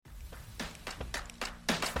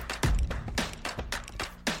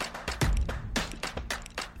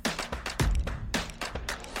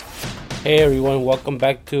Hey everyone, welcome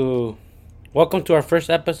to our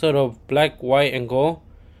first episode of Black, White, and Gold.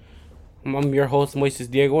 I'm your host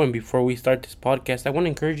Moises Diego, and before we start this podcast, I want to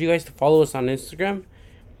encourage you guys to follow us on Instagram.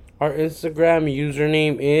 Our Instagram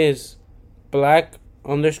username is black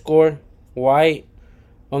underscore white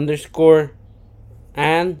underscore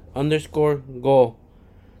and underscore goal.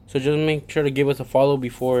 So just make sure to give us a follow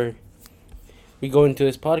before we go into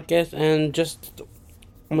this podcast, and just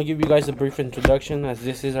I'm gonna give you guys a brief introduction as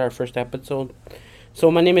this is our first episode. So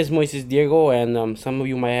my name is Moises Diego, and some of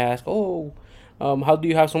you might ask, how do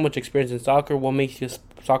you have so much experience in soccer? What makes you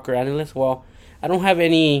a soccer analyst? Well, I don't have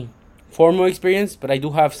any formal experience, but I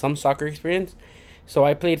do have some soccer experience. So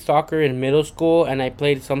I played soccer in middle school, and I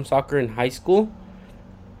played some soccer in high school.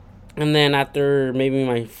 And then after maybe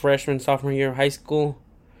my freshman, sophomore year of high school,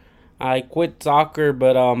 I quit soccer.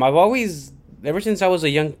 But I've always, ever since I was a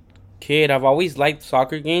young kid, I've always liked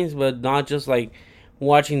soccer games, but not just like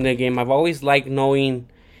watching the game. I've always liked knowing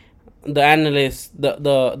the analysts, the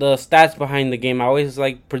stats behind the game. I always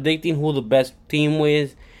like predicting who the best team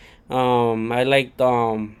was. I like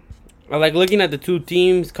looking at the two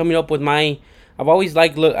teams, coming up with my. I've always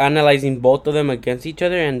liked analyzing both of them against each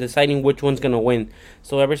other and deciding which one's gonna win.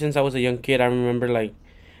 So ever since I was a young kid, I remember like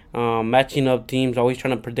matching up teams, always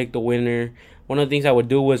trying to predict the winner. One of the things I would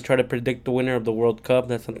do was try to predict the winner of the World Cup.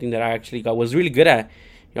 That's something that I actually got was really good at.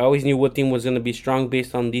 I always knew what team was going to be strong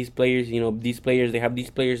based on these players. These players, they have these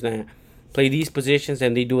players that play these positions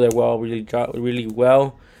and they do their really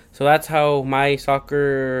well. So that's how my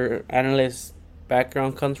soccer analyst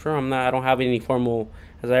background comes from. I don't have any formal,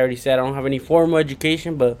 as I already said, I don't have any formal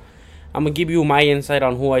education, but I'm gonna give you my insight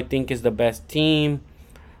on who I think is the best team,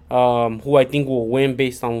 who I think will win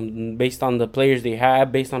based on the players they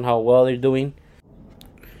have, based on how well they're doing.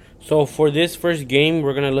 So for this first game,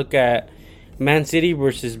 we're gonna look at Man City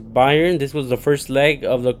versus Bayern. This was the first leg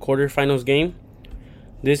of the quarterfinals game.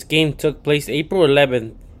 This game took place April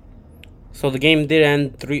 11th. So the game did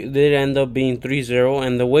end up being 3-0,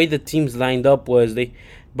 and the way the teams lined up was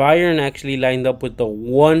Bayern actually lined up with the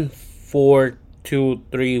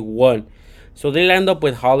 1-4-2-3-1. So they lined up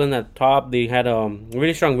with Holland at top. They had a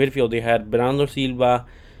really strong midfield. They had Bernardo Silva,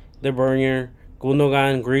 De Bruyne,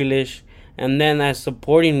 Gundogan, Grealish, and then as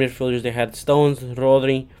supporting midfielders, they had Stones,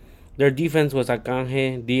 Rodri. Their defense was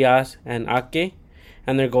Akanji, Diaz, and Ake,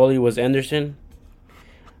 and their goalie was Anderson.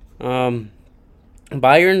 Bayern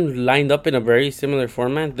lined up in a very similar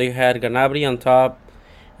format. They had Gnabry on top,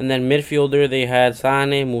 and then midfielder they had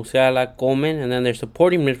Sane, Musiala, Coman, and then their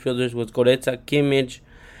supporting midfielders was Goretzka, Kimmich.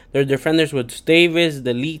 Their defenders was Davis,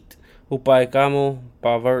 Delete, Upamecano,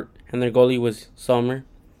 Pavard, and their goalie was Sommer.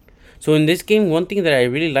 So in this game, one thing that I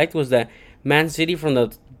really liked was that Man City from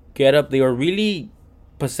the get up, they were really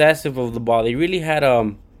possessive of the ball. They had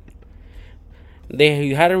a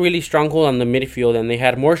really strong hold on the midfield, and they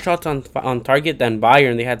had more shots on target than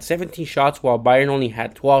Bayern. They had 17 shots while Bayern only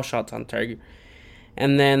had 12 shots on target.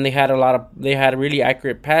 And then they had really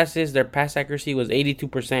accurate passes. Their pass accuracy was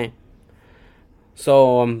 82%.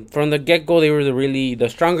 So from the get go, they were the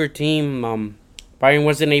stronger team. Bayern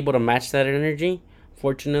wasn't able to match that energy,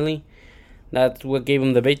 fortunately. That's what gave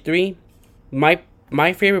them the victory. My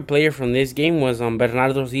favorite player from this game was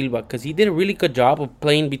Bernardo Silva, because he did a really good job of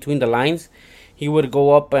playing between the lines. He would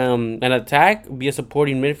go up and attack, be a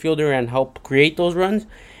supporting midfielder, and help create those runs.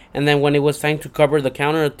 And then when it was time to cover the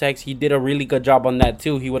counter attacks, he did a really good job on that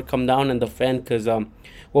too. He would come down and defend, because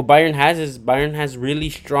what Bayern has really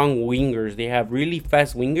strong wingers. They have really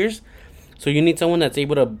fast wingers, so you need someone that's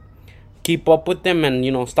able to keep up with them and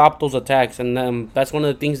stop those attacks. And that's one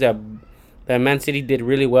of the things that Man City did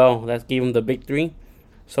really well. That gave them the victory.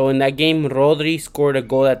 So in that game, Rodri scored a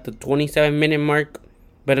goal at the 27-minute mark.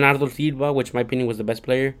 Bernardo Silva, which in my opinion was the best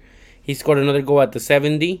player, he scored another goal at the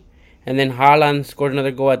 70, and then Haaland scored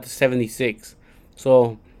another goal at the 76.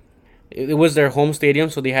 So it was their home stadium,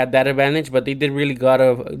 so they had that advantage. But they did a really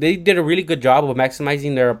good job of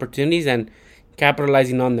maximizing their opportunities and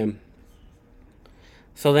capitalizing on them.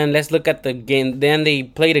 So then let's look at the game. Then they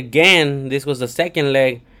played again. This was the second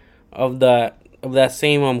leg of that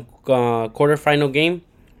same quarterfinal game,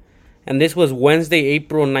 and this was Wednesday,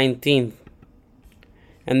 April 19th.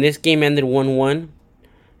 And this game ended 1-1.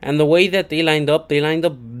 And the way that they lined up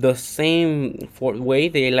the same way.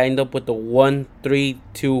 They lined up with the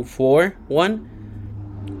 1-3-2-4-1.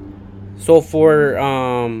 So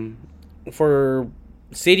for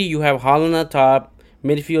City, you have Haaland at top.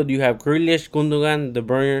 Midfield, you have Grealish, Gundogan, De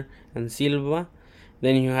Bruyne, and Silva.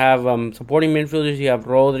 Then you have supporting midfielders. You have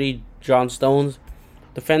Rodri, John Stones.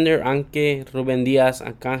 Defender, Anke, Ruben Diaz,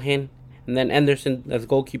 Akanji, and then Anderson as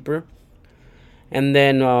goalkeeper. And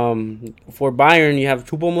then for Bayern, you have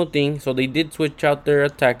Choupo-Moting. So they did switch out their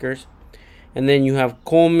attackers. And then you have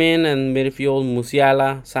Coleman and midfield,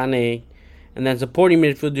 Musiala, Sané. And then supporting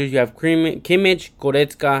midfielders, you have Kimmich,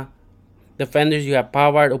 Goretzka. Defenders, you have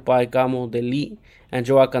Pavard, Upamecano, De Ligt, and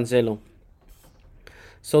Joao Cancelo.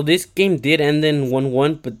 So this game did end in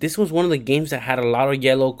 1-1, but this was one of the games that had a lot of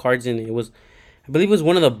yellow cards in it. I believe it was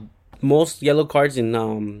one of the most yellow cards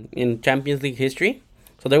in Champions League history.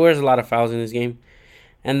 So there was a lot of fouls in this game.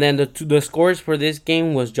 And then the scores for this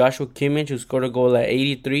game was Joshua Kimmich, who scored a goal at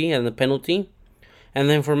 83 and the penalty. And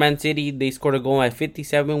then for Man City, they scored a goal at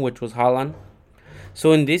 57, which was Haaland.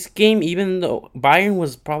 So in this game, even though Bayern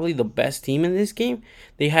was probably the best team in this game,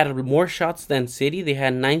 they had more shots than City. They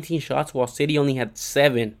had 19 shots, while City only had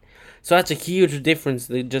 7. So that's a huge difference.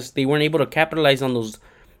 They weren't able to capitalize on those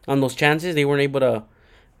chances. They weren't able to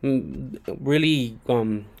really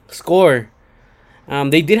score.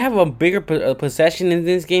 They did have a bigger possession in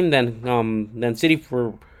this game than City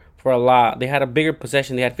for a lot. They had a bigger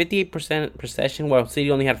possession. They had 58% possession, while City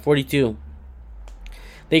only had 42.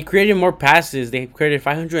 They created more passes. They created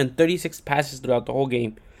 536 passes throughout the whole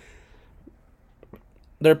game.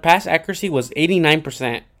 Their pass accuracy was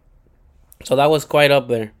 89%. So that was quite up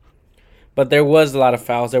there. But there was a lot of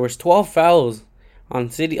fouls. There was 12 fouls on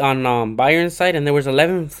Bayern's side, and there was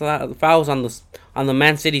 11 fouls on the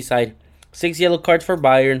Man City side. 6 yellow cards for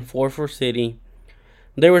Bayern, 4 for City.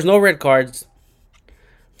 There was no red cards.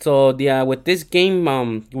 So with this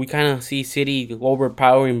game, we kind of see City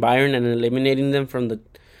overpowering Bayern and eliminating them from the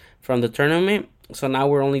tournament. So now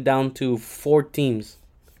we're only down to 4 teams.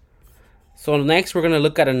 So next we're gonna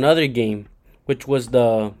look at another game, which was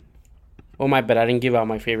oh my bad, I didn't give out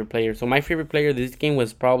my favorite player. So my favorite player this game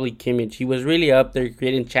was probably Kimmich. He was really up there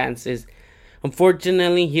creating chances.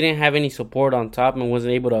 Unfortunately, he didn't have any support on top and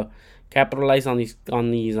wasn't able to capitalize on these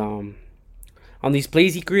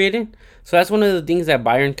plays he created. So that's one of the things that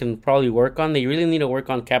Bayern can probably work on. They really need to work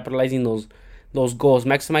on capitalizing those goals,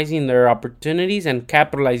 maximizing their opportunities and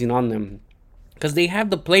capitalizing on them. Because they have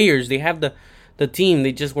the players, they have the team,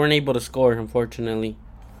 they just weren't able to score, unfortunately.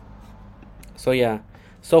 So yeah.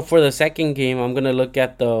 So for the second game, I'm going to look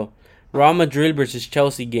at the Real Madrid versus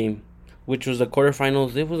Chelsea game, which was the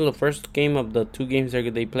quarterfinals. This was the first game of the 2 games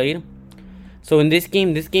that they played. So in this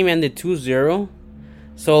game ended 2-0.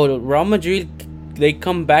 So Real Madrid, they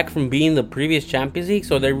come back from being the previous Champions League,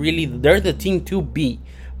 so they're the team to beat.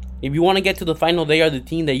 If you want to get to the final, they are the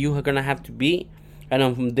team that you are gonna have to beat.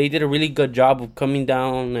 And they did a really good job of coming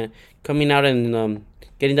out and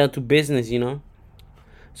getting down to business, you know.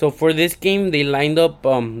 So for this game, they lined up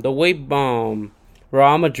the way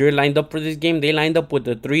Real Madrid lined up for this game. They lined up with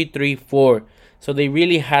the 3-3-4. So they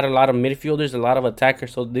really had a lot of midfielders, a lot of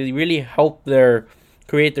attackers. So they really helped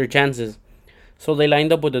create their chances. So they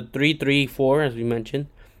lined up with the 3-3-4, as we mentioned.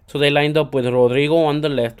 So they lined up with Rodrigo on the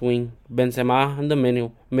left wing, Benzema on the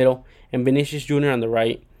middle, and Vinicius Jr. on the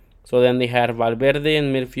right. So then they had Valverde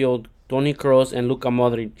in midfield, Toni Kroos, and Luka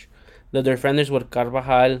Modric. The defenders were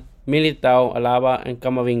Carvajal, Militao, Alaba, and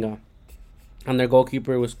Camavinga. And their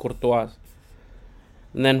goalkeeper was Courtois.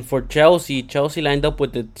 And then for Chelsea lined up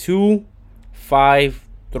with the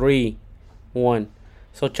 2-5-3-1.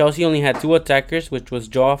 So Chelsea only had 2 attackers, which was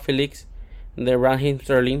Joao Felix and then Raheem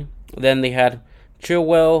Sterling. Then they had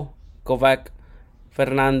Chilwell, Kovac,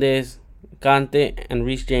 Fernandes, Kante, and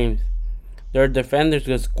Reece James. Their defenders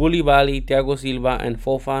was Koulibaly, Thiago Silva, and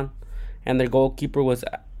Fofana. And their goalkeeper was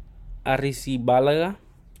Arrizabalaga.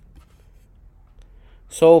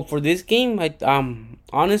 So for this game,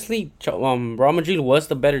 honestly, Real Madrid was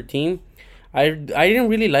the better team. I didn't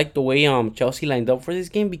really like the way Chelsea lined up for this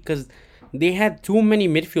game because they had too many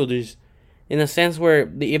midfielders. In a sense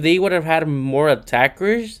where if they would have had more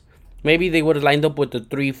attackers, maybe they would have lined up with the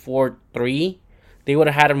 3-4-3. They would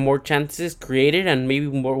have had more chances created and maybe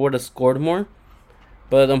would have scored more.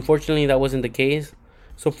 But unfortunately, that wasn't the case.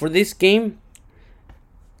 So for this game,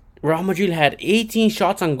 Real Madrid had 18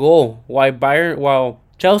 shots on goal, while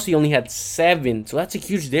Chelsea only had 7. So that's a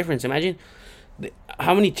huge difference. Imagine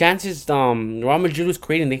how many chances Real Madrid was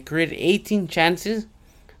creating. They created 18 chances.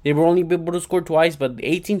 They were only able to score twice, but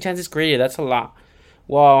 18 chances created, that's a lot.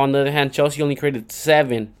 While on the other hand, Chelsea only created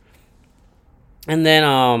 7. And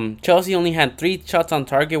then Chelsea only had 3 shots on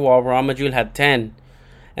target, while Real Madrid had 10.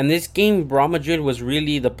 And this game, Real Madrid was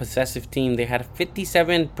really the possessive team. They had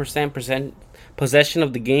 57% possession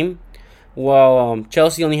of the game, while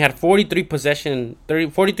Chelsea only had 43% possession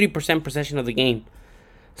of the game.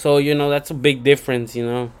 So, that's a big difference,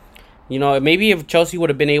 maybe if Chelsea would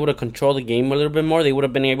have been able to control the game a little bit more, they would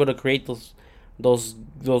have been able to create those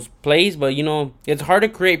plays. But it's hard to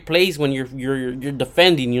create plays when you're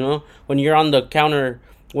defending. When you're on the counter,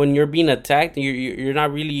 when you're being attacked, you're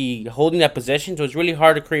not really holding that possession. So it's really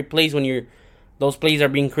hard to create plays when those plays are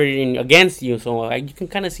being created against you. So you can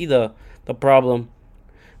kind of see the problem.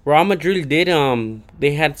 Real Madrid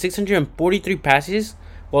they had 643 passes,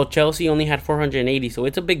 while Chelsea only had 480. So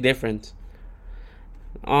it's a big difference.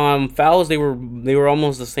 Fouls, they were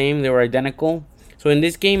almost the same. They were identical. So in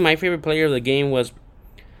this game, my favorite player of the game was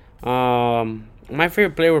my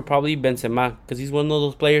favorite player would probably Benzema, because he's one of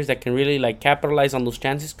those players that can really capitalize on those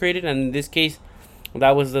chances created. And in this case,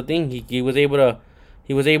 that was the thing. He was able to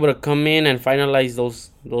come in and finalize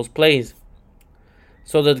those plays.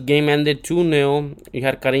 So the game ended 2-0. You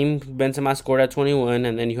had Karim Benzema scored at 21,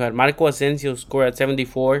 and then you had Marco Asensio score at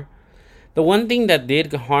 74. The one thing that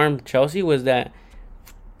did harm Chelsea was that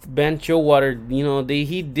Ben Chilwater,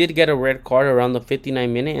 he did get a red card around the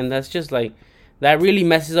 59 minute, and that's just that really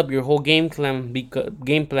messes up your whole game plan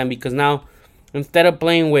because now instead of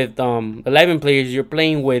playing with 11 players, you're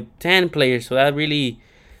playing with 10 players, so that really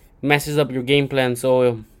messes up your game plan.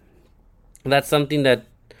 So that's something that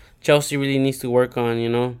Chelsea really needs to work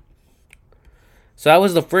on. So that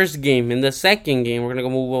was the first game. In the second game, we're gonna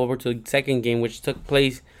move over to the second game, which took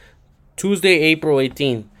place Tuesday, April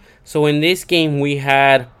 18th. So in this game, we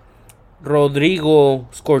had Rodrigo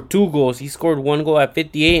scored 2 goals. He scored 1 goal at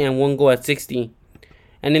 58 and 1 goal at 60.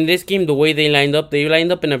 And in this game, the way they lined up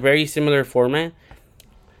in a very similar format.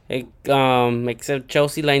 Except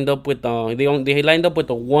Chelsea lined up with they lined up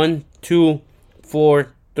with a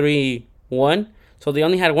 1-2-4-3-1. So they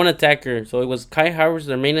only had one attacker. So it was Kai Havertz,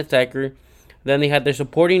 their main attacker. Then they had their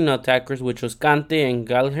supporting attackers, which was Kante and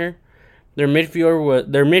Gallagher. Their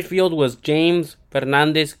midfield was James,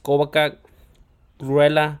 Fernandes, Kovacic,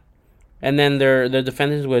 Ruela, and then their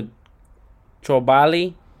defenders with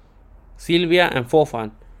Chobali, Silvia, and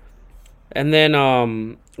Fofan. And then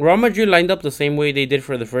Real Madrid lined up the same way they did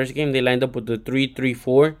for the first game. They lined up with the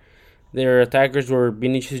 3-3-4. Their attackers were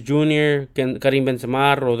Vinicius Jr., Karim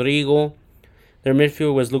Benzema, Rodrigo. Their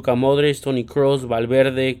midfield was Luka Modric, Toni Kroos,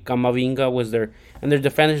 Valverde, Camavinga was there. And their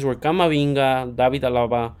defenders were Camavinga, David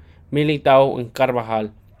Alaba, Militao, and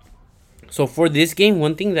Carvajal. So for this game,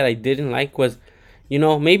 one thing that I didn't like was,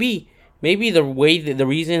 maybe the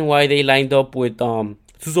reason why they lined up with 2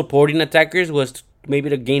 supporting attackers was maybe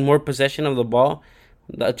to gain more possession of the ball.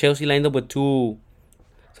 Chelsea lined up with 2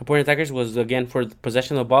 supporting attackers was again for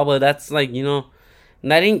possession of the ball, but that's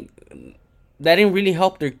that didn't really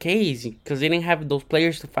help their case because they didn't have those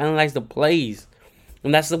players to finalize the plays,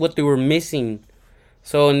 and that's what they were missing.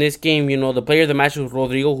 So in this game, the player of the match was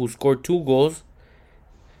Rodrigo, who scored 2 goals.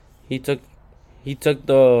 He took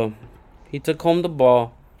home the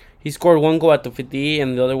ball. He scored 1 goal at the 58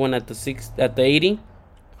 and the other one at the 80.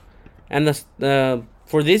 And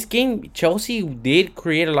for this game, Chelsea did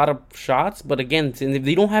create a lot of shots, but again, if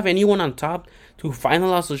they don't have anyone on top to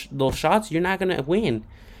finalize those shots, you're not gonna win.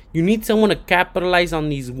 You need someone to capitalize on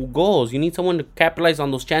these goals. You need someone to capitalize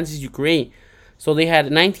on those chances you create. So they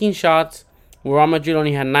had 19 shots. Real Madrid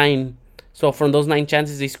only had 9. So from those 9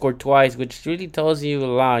 chances, they scored twice, which really tells you a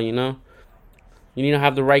lot, You need to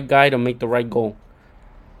have the right guy to make the right goal.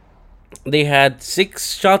 They had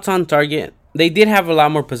 6 shots on target. They did have a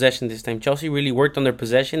lot more possession this time. Chelsea really worked on their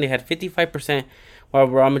possession. They had 55%, while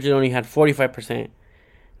Real Madrid only had 45%.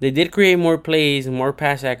 They did create more plays and more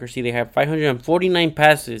pass accuracy. They had 549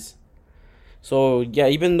 passes. So, yeah,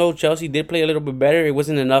 even though Chelsea did play a little bit better, it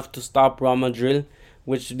wasn't enough to stop Real Madrid,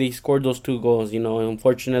 which they scored those 2 goals,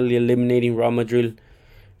 unfortunately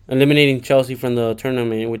eliminating Chelsea from the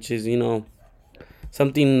tournament, which is,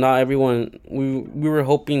 something not everyone, we were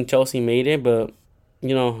hoping Chelsea made it, but,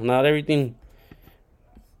 not everything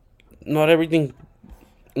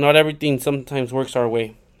sometimes works our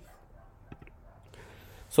way.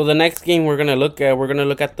 So the next game we're gonna look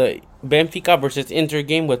at the Benfica versus Inter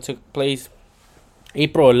game, what took place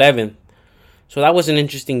April 11th. So that was an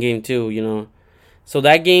interesting game too, So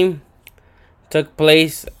that game took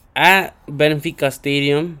place at Benfica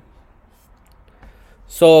Stadium.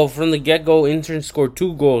 So from the get-go, Inter scored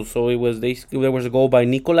 2 goals. So there was a goal by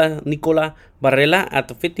Nicola Barella at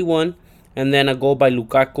the 51, and then a goal by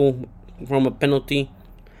Lukaku from a penalty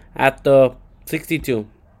at the 62.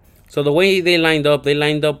 So the way they lined up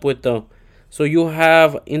with so you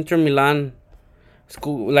have Inter Milan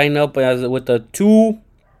line up with a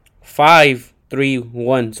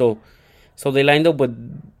 2-5-3-1. So they lined up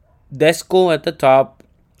with Desco at the top,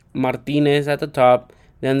 Martinez at the top.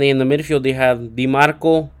 Then in the midfield they have Di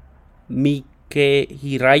Marco,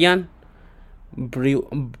 Mkhitaryan,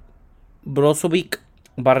 Brozovic,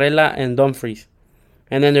 Barella, and Dumfries.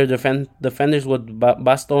 And then their defenders with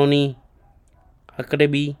Bastoni,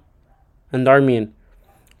 Akrebi, and Darmian.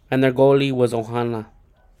 And their goalie was Ona,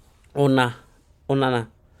 Onana.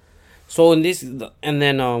 So in this, and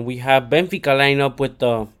then we have Benfica lined up with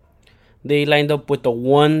they lined up with the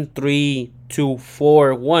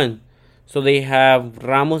 1-3-2-4-1. So they have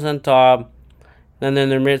Ramos on top, and then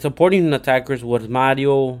their supporting attackers was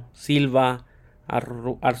Mario, Silva,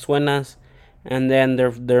 Arzuenas, and then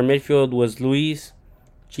their midfield was Luis,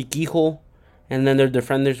 Chiquijo, and then their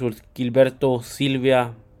defenders was Gilberto,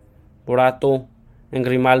 Silvia, Borato, and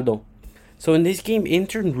Grimaldo. So in this game,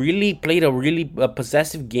 Inter really played a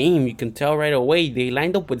possessive game. You can tell right away. They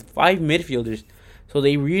lined up with 5 midfielders. So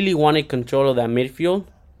they really wanted control of that midfield.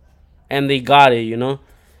 And they got it,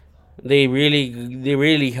 They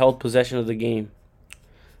really held possession of the game.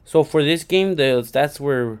 So for this game, the stats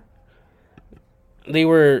were they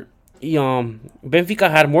were Benfica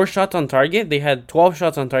had more shots on target. They had 12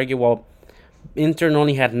 shots on target while Inter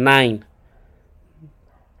only had 9.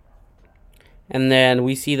 And then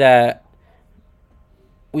we see that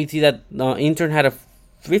Inter had a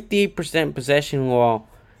 58% possession while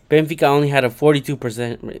Benfica only had a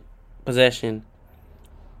 42% possession.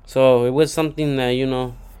 So it was something that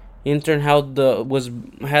Inter held the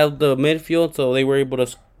midfield, so they were able to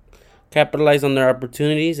capitalize on their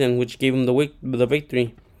opportunities, and which gave them the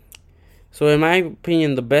victory. So in my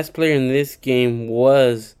opinion, the best player in this game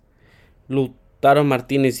was Lautaro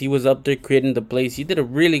Martinez. He was up there creating the plays. He did a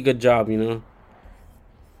really good job,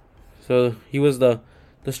 So he was the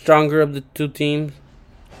stronger of the two teams.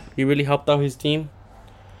 He really helped out his team.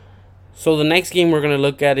 So the next game we're going to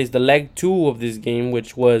look at is the leg 2 of this game,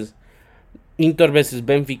 which was Inter versus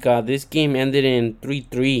Benfica. This game ended in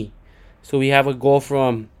 3-3. So we have a goal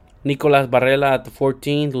from Nicolas Barrela at the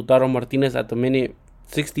 14th, Lautaro Martinez at the minute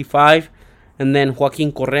 65, and then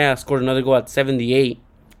Joaquin Correa scored another goal at 78.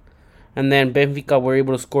 And then Benfica were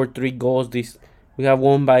able to score 3 goals. We have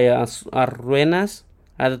one by Arruenas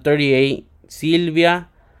at the 38, Silva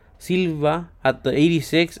at the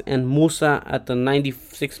 86th, and Musa at the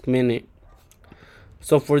 96th minute.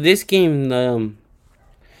 So for this game,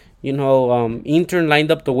 Inter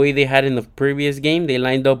lined up the way they had in the previous game. They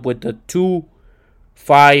lined up with the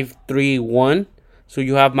 2-5-3-1. So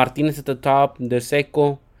you have Martinez at the top, De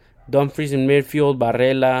Seco, Dumfries in midfield,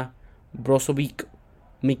 Barrela, Brozovic,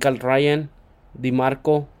 Michael Ryan, Di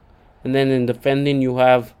Marco, and then in defending you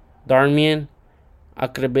have Darmian,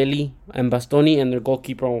 Akrebeli, and Bastoni, and their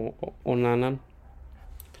goalkeeper Onana.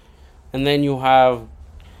 And then you have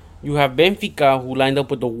Benfica, who lined up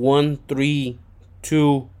with the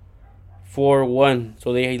 1-3-2-4-1.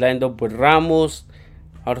 So they lined up with Ramos,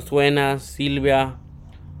 Arzuena, Silvia,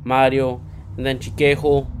 Mario, and then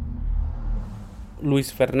Chiquejo, Luis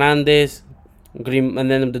Fernandez, and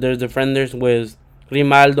then their defenders was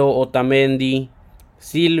Grimaldo, Otamendi,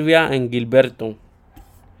 Silvia, and Gilberto.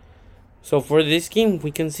 So for this game,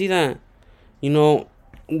 we can see that,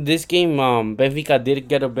 this game, Benfica did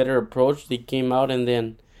get a better approach. They came out and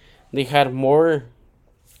then they had more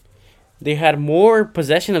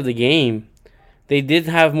possession of the game. They did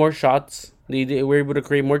have more shots. They were able to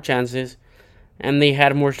create more chances, and they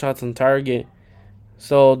had more shots on target.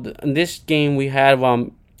 So in this game, we had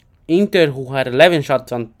Inter, who had 11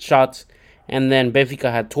 shots, and then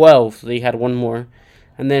Benfica had 12. So they had one more.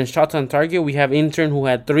 And then shots on target, we have Inter, who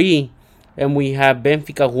had 3, and we have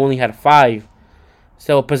Benfica, who only had 5.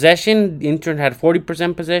 So possession, Inter had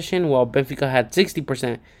 40% possession, while Benfica had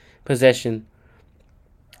 60% possession.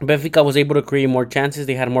 Benfica was able to create more chances.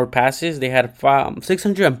 They had more passes. They had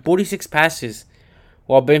 646 passes,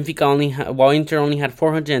 while Inter only had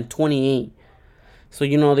 428. So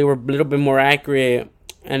they were a little bit more accurate.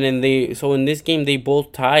 And then in this game they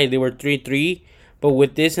both tied. They were 3-3. But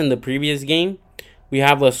with this in the previous game, we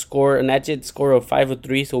have an edged score of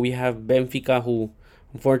 5-3. So we have Benfica, who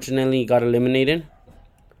unfortunately got eliminated.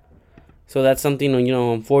 So that's something,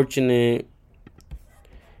 unfortunate.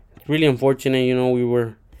 Really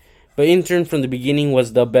unfortunate, But Inter from the beginning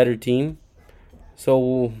was the better team.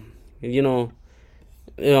 So, there's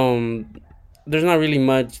not really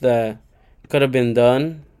much that could have been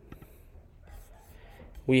done.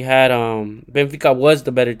 We had, Benfica was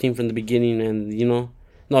the better team from the beginning, and,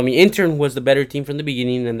 Inter was the better team from the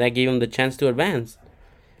beginning, and that gave them the chance to advance.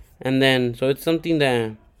 And then, so it's something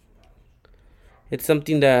that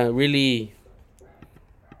really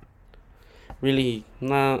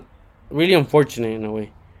not really unfortunate in a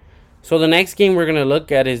way. So the next game we're gonna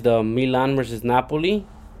look at is the Milan versus Napoli.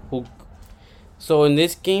 So in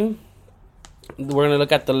this game, we're gonna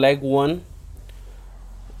look at the leg 1.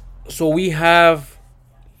 So we have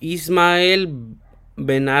Ismail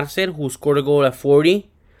Benarser, who scored a goal at 40.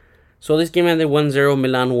 So this game ended 1-0.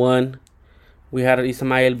 Milan won. We had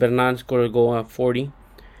Ismael Bernal score a goal at 40.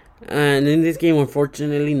 And in this game,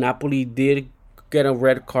 unfortunately, Napoli did get a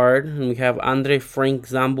red card. And we have Andre Frank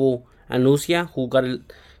Zambo Anuncia, who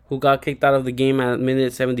got kicked out of the game at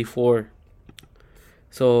minute 74.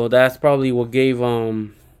 So that's probably what gave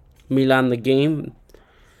Milan the game.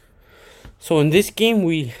 So in this game,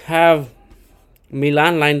 we have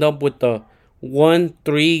Milan lined up with the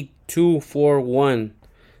 1-3-2-4-1.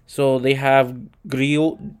 So they have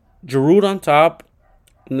Giroud on top,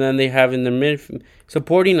 and then they have in the mid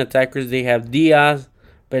supporting attackers, they have Diaz,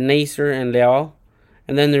 Benacer, and Leal.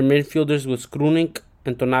 And then their midfielders was Krunic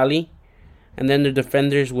and Tonali. And then their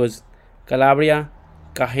defenders was Calabria,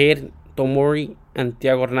 Cajer, Tomori, and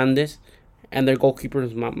Thiago Hernandez. And their goalkeeper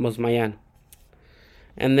was Mayan.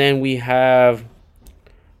 And then we have,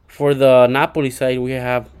 for the Napoli side, we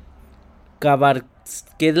have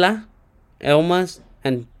Kvaratskhelia, Elmas,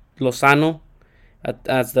 and Lozano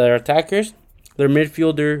as their attackers. Their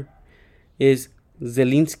midfielder is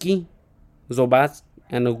Zelinski, Zobat,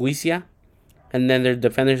 and Oguisia. And then their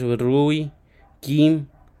defenders were Rui, Kim,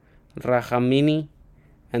 Rahamini,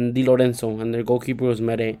 and Di Lorenzo. And their goalkeeper was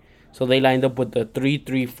Mere. So they lined up with the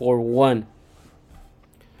 3-3-4-1.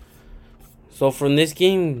 So from this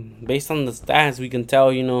game, based on the stats, we can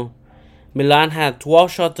tell, Milan had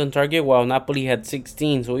 12 shots on target while Napoli had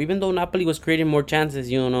 16. So even though Napoli was creating more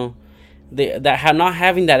chances, not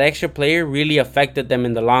having that extra player really affected them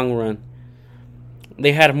in the long run.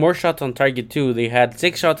 They had more shots on target too. They had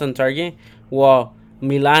 6 shots on target while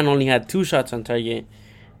Milan only had 2 shots on target.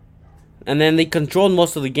 And then they controlled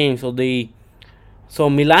most of the game. So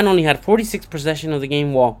Milan only had 46% possession of the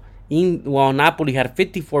game while Napoli had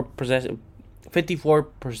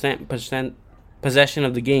 54% possession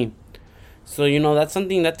of the game. So, that's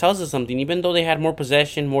something that tells us something. Even though they had more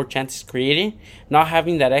possession, more chances created, not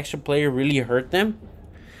having that extra player really hurt them.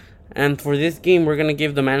 And for this game, we're going to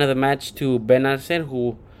give the man of the match to Benarser,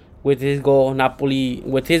 who, with his goal,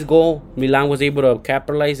 Milan was able to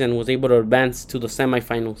capitalize and was able to advance to the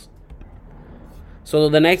semifinals. So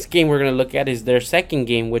the next game we're going to look at is their second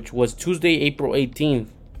game, which was Tuesday, April 18th.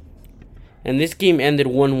 And this game ended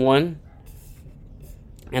 1-1.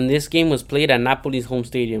 And this game was played at Napoli's home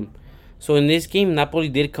stadium. So in this game, Napoli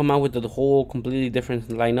did come out with the whole completely different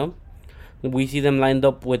lineup. We see them lined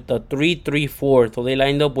up with the 3-3-4. So they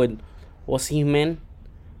lined up with Osimhen,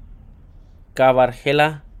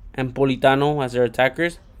 Cavajela, and Politano as their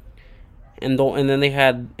attackers. And then they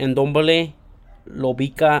had Ndombele,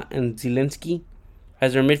 Lobica, and Zielinski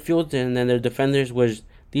as their midfield. And then their defenders was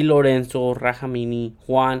Di Lorenzo, Rahamini,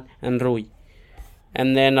 Juan, and Rui.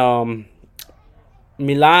 And then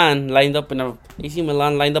Milan lined up in a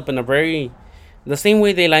very the same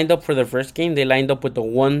way they lined up for the first game. They lined up with the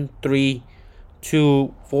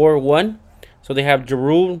 1-3-2-4-1. So they have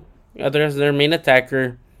Giroud as their main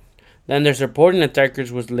attacker. Then their supporting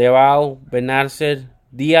attackers was Leao, Benarser,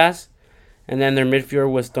 Diaz. And then their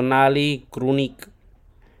midfielder was Tonali, Krunic.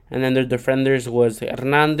 And then their defenders was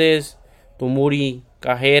Hernandez, Tomori,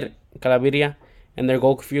 Cajer, Calabria. And their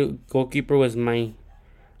goalkeeper was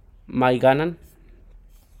Maiganan.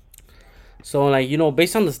 So,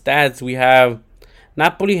 based on the stats, we have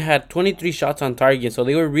Napoli had 23 shots on target. So,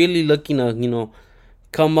 they were really looking to,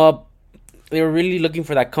 come up. They were really looking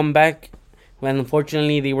for that comeback. When,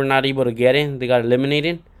 unfortunately, they were not able to get it. They got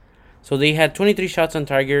eliminated. So, they had 23 shots on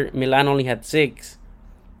target. Milan only had 6.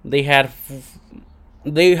 They had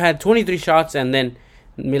 23 shots, and then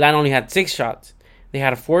Milan only had 6 shots. They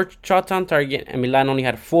had 4 shots on target, and Milan only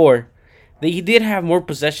had 4. They did have more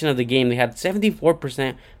possession of the game. They had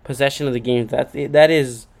 74% possession of the game. That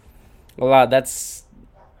is a lot. That's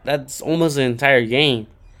almost the entire game.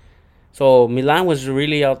 So Milan was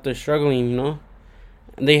really out there struggling. Milan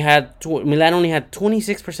only had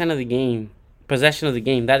 26% of the game, possession of the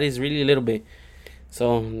game. That is really a little bit.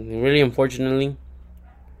 So really, unfortunately,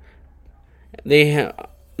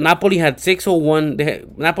 Napoli had 601.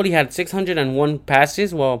 Napoli had 601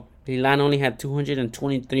 passes, while Milan only had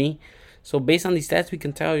 223. So based on these stats, we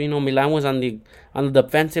can tell, Milan was on the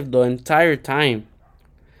defensive the entire time.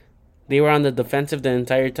 They were on the defensive the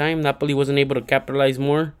entire time. Napoli wasn't able to capitalize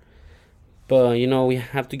more. But, we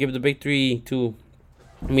have to give the victory to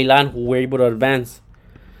Milan, who were able to advance.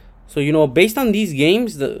 So, based on these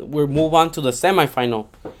games, we'll move on to the semifinal.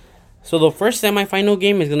 So the first semifinal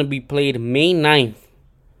game is going to be played May 9th,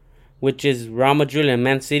 which is Real Madrid and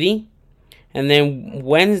Man City. And then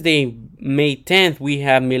Wednesday, May 10th, we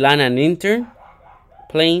have Milan and Inter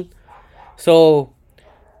playing. So,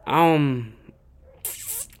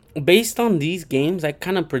 based on these games, I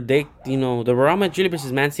kind of predict, the Real Madrid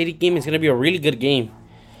versus Man City game is going to be a really good game.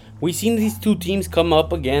 We've seen these two teams come up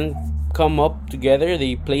together.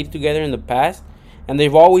 They played together in the past, and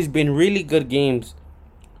they've always been really good games.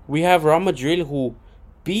 We have Real Madrid who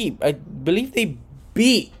I believe they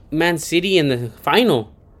beat Man City in the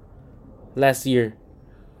final last year.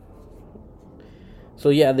 So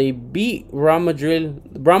yeah, they beat Real Madrid.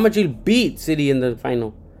 Real Madrid beat City in the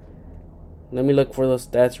final. Let me look for those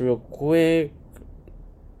stats real quick.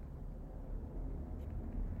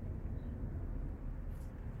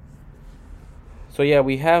 So yeah,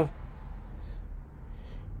 we have.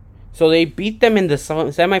 So they beat them in the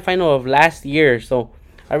semifinal of last year.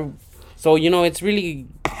 It's really,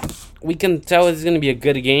 we can tell it's gonna be a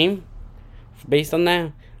good game. Based on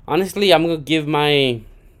that, honestly, I'm gonna give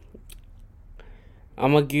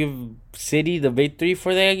City the victory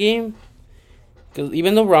for that game. Because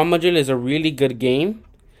even though Real Madrid is a really good game,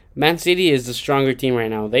 Man City is the stronger team right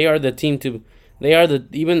now. They are the team to. They are the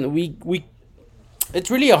even we. It's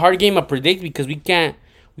really a hard game to predict because we can't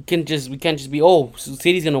just be,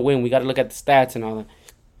 City's gonna win. We gotta look at the stats and all that.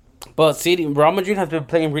 But Real Madrid has been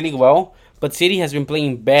playing really well, but City has been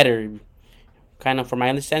playing better. Kind of, from my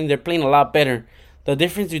understanding, they're playing a lot better. The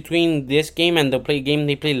difference between this game and the game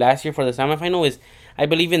they played last year for the semifinal is, I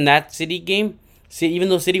believe in that City game, even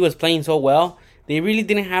though City was playing so well, they really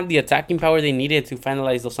didn't have the attacking power they needed to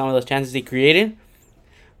finalize some of those chances they created.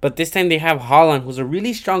 But this time they have Haaland, who's a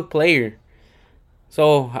really strong player.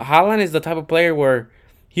 So Haaland is the type of player where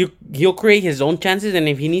he'll create his own chances, and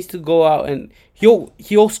if he needs to go out and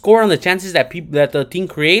he'll score on the chances that the team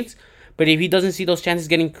creates. But if he doesn't see those chances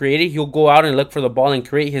getting created, he'll go out and look for the ball and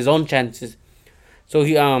create his own chances. So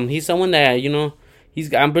he's someone that I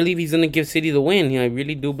believe he's gonna give City the win. I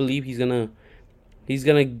really do believe he's gonna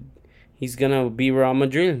beat Real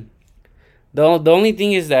Madrid. The only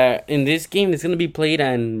thing is that in this game it's gonna be played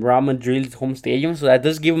in Real Madrid's home stadium, so that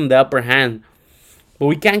does give him the upper hand. But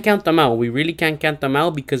we can't count them out. We really can't count them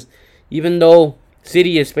out because even though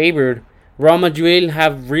City is favored, Real Madrid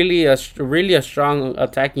have really a strong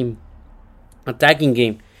attacking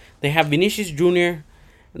game. They have Vinicius Jr.,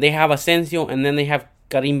 they have Asensio, and then they have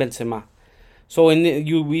Karim Benzema. So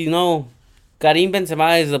we know Karim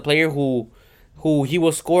Benzema is a player who he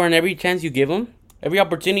will score on every chance you give him. Every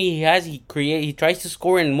opportunity he has, he tries to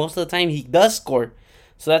score, and most of the time he does score.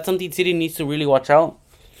 So that's something City needs to really watch out.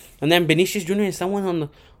 And then Vinicius Jr. is someone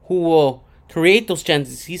who will create those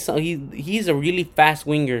chances. He's a really fast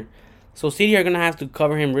winger. So City are going to have to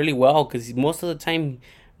cover him really well because most of the time,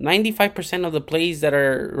 95% of the plays that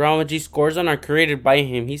Real Madrid scores on are created by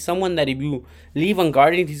him. He's someone that if you leave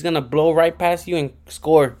unguarded, he's going to blow right past you and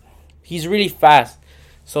score. He's really fast.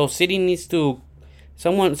 So City's going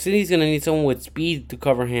to need someone with speed to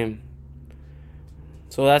cover him.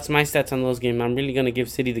 So that's my stats on those games. I'm really going to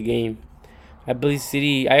give City the game. I believe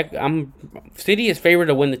City. City is favored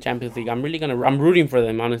to win the Champions League. I'm rooting for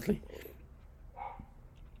them, honestly.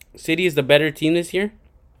 City is the better team this year,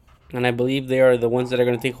 and I believe they are the ones that are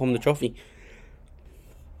going to take home the trophy.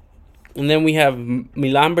 And then we have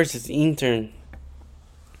Milan versus Inter.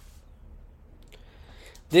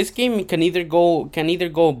 This game can either go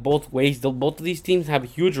both ways. Both of these teams have a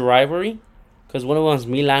huge rivalry, because one of them is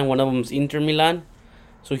Milan, one of them is Inter Milan.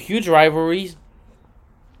 So huge rivalries.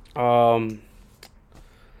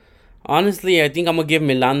 Honestly, I think I'm gonna give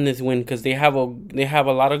Milan this win because they have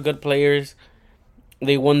a lot of good players.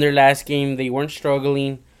 They won their last game. They weren't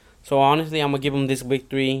struggling. So honestly, I'm gonna give them this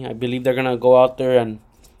victory. I believe they're gonna go out there and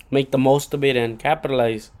make the most of it and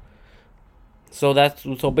capitalize. So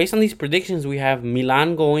based on these predictions, we have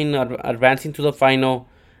Milan advancing to the final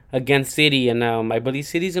against City, and I believe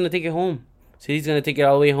City's gonna take it home. City's gonna take it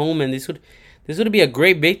all the way home, and this would be a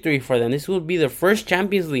great victory for them. This would be their first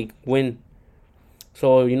Champions League win.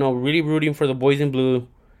 So really rooting for the boys in blue,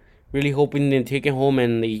 really hoping they take it home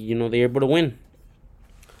and they're able to win.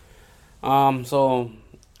 So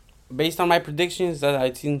based on my predictions, that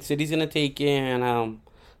I think City's gonna take it, and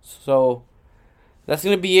so that's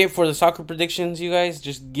gonna be it for the soccer predictions, you guys.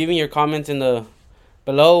 Just give me your comments in the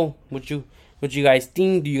below. What you guys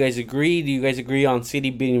think? Do you guys agree? Do you guys agree on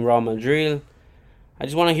City beating Real Madrid? I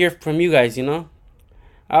just want to hear from you guys. I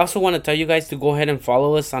also want to tell you guys to go ahead and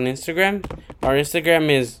follow us on Instagram. Our Instagram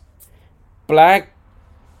is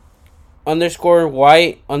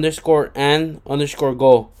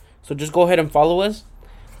black_white_and_go. So just go ahead and follow us.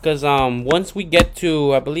 Because once we get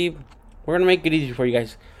to, I believe, we're going to make it easy for you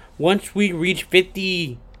guys. Once we reach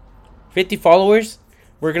 50 followers,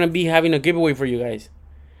 we're going to be having a giveaway for you guys.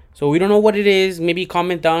 So we don't know what it is. Maybe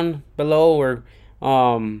comment down below or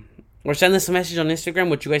or send us a message on Instagram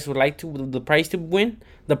what you guys would like to the prize to win,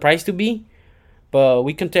 the prize to be. But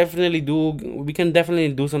we can definitely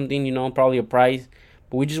do something, probably a prize.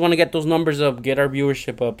 But we just want to get those numbers up, get our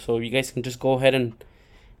viewership up, so you guys can just go ahead and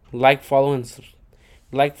like, follow, and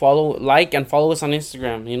follow us on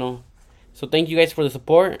Instagram. So thank you guys for the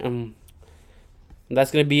support.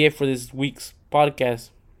 That's gonna be it for this week's podcast.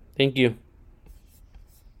 Thank you.